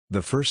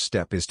The first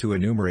step is to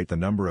enumerate the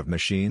number of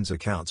machines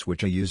accounts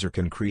which a user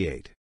can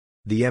create.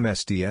 The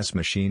MSDS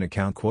machine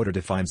account quota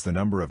defines the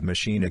number of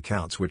machine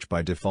accounts which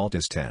by default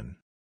is 10.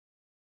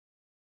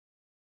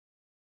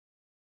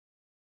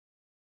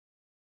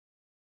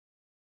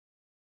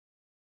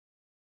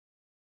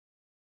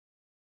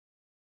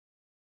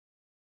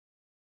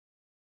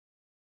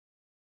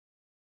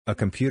 A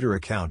computer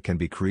account can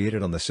be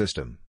created on the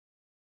system.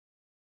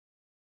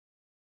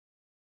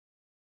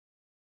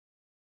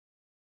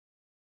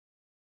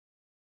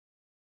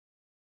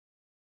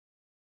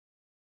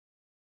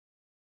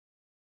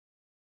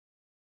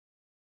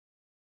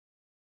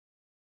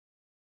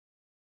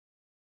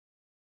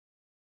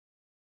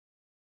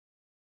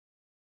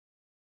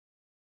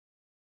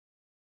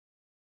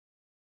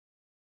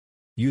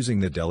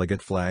 Using the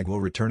delegate flag will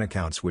return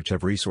accounts which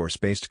have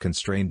resource-based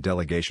constrained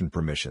delegation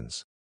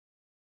permissions.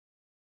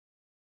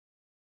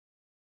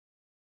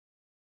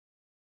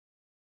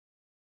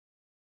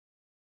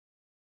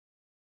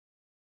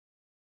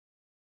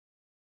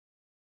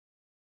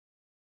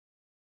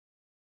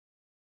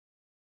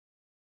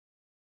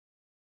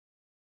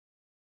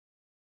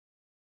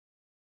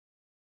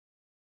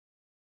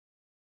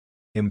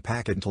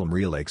 NTLM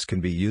relays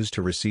can be used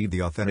to receive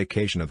the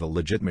authentication of a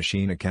legit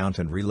machine account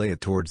and relay it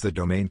towards the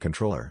domain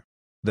controller.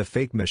 The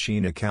fake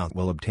machine account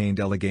will obtain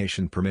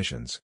delegation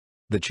permissions.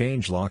 The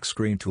change lock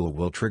screen tool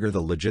will trigger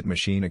the legit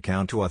machine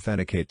account to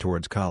authenticate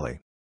towards Kali.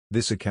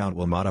 This account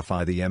will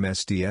modify the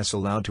MSDS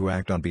allowed to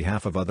act on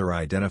behalf of other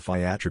identify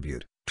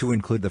attribute, to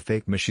include the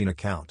fake machine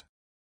account.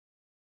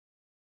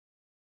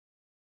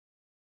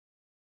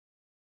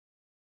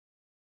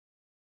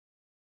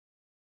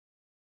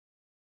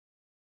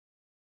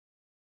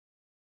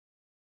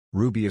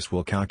 Rubius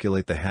will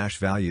calculate the hash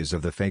values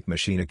of the fake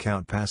machine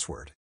account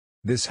password.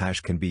 This hash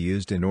can be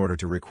used in order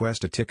to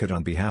request a ticket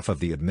on behalf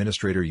of the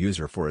administrator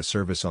user for a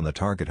service on the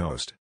target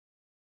host.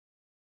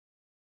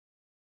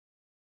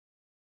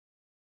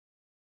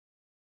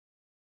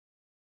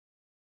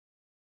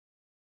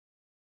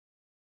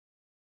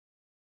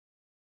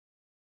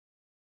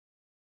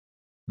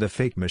 The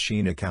fake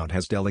machine account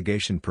has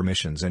delegation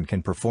permissions and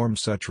can perform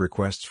such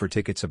requests for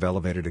tickets of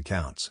elevated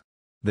accounts.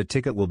 The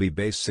ticket will be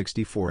base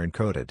 64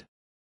 encoded.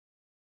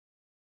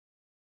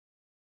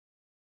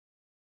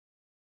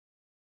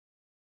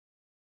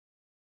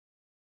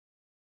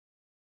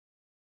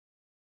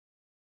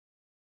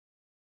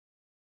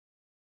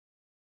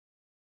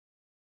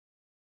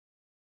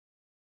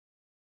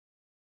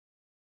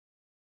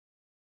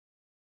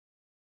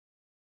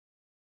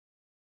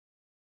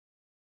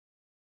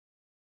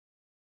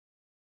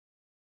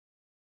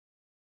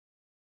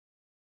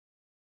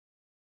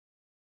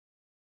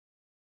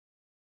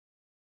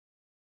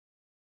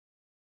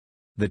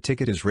 The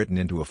ticket is written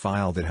into a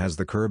file that has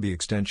the Kerberos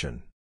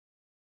extension.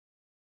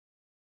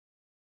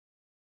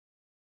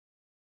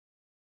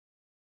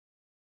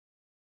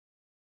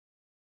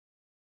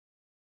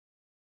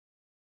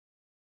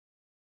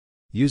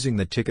 Using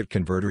the ticket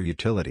converter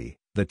utility,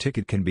 the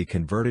ticket can be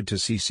converted to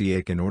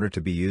CCAC in order to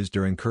be used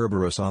during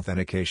Kerberos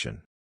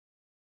authentication.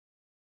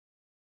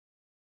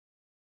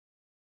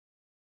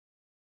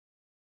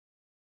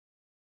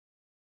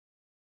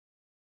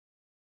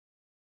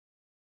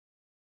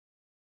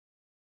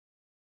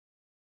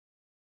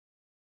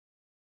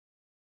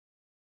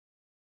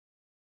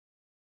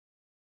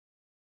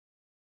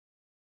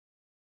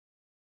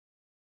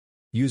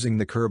 Using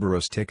the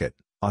Kerberos ticket,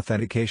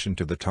 authentication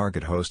to the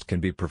target host can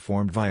be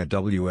performed via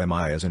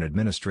WMI as an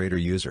administrator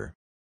user.